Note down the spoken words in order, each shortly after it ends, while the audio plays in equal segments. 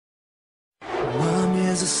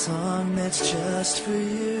Here's a song that's just for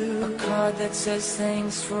you, a card that says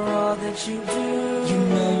thanks for all that you do. You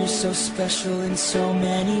know you're so special in so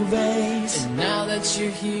many ways, and now that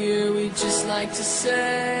you're here, we'd just like to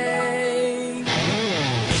say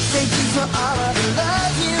thank you for all of the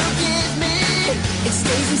love you give me. It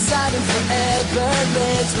stays inside and forever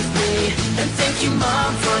lives with me. And thank you,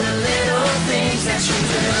 Mom, for the little things that you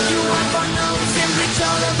do. You wipe our nose and bleach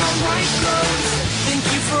all of our white clothes. Thank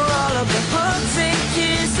you for all of the hugs and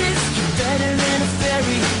kisses. You're better than a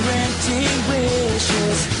fairy granting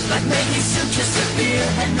wishes, like making soup just a beer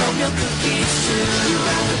and no milk cookies too. You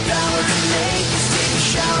have the power to make us take a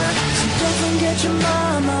shower, so don't forget your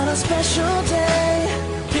mom on a special day.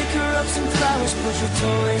 Pick her up some flowers, put your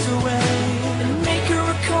toys away, and make her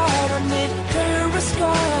a card or knit her a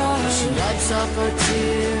scarf. She wipes off her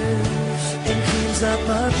tears and cleans up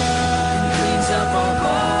our life.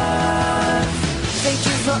 Thank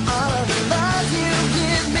you for all of the love you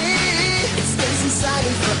give me. It stays inside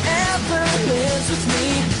and forever lives with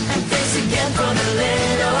me. And thanks again for the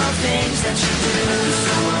little things that you do.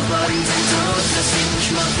 So our buttons and toes, the sandwich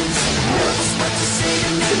muffins, nervous what to say to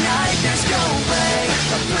me. Nightmares go away.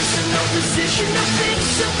 A personal physician, a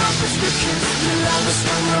fix of our prescriptions. You love us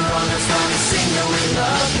when we're wrong, that's why we sing that we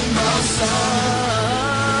love you more song.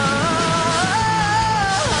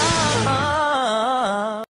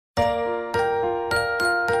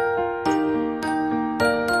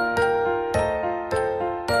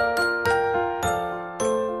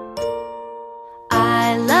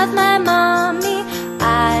 I love my mommy,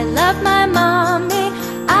 I love my mommy,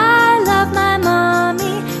 I love my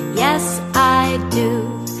mommy, yes I do.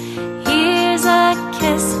 Here's a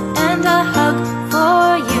kiss and a hug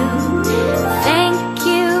for you. Thank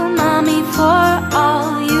you, mommy, for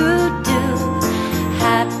all you do.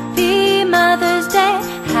 Happy Mother's Day,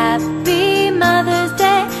 happy Mother's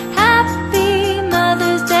Day, happy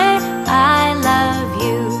Mother's Day, I love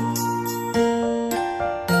you.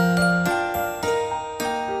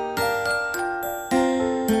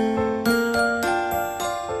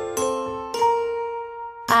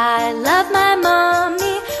 I love my mom.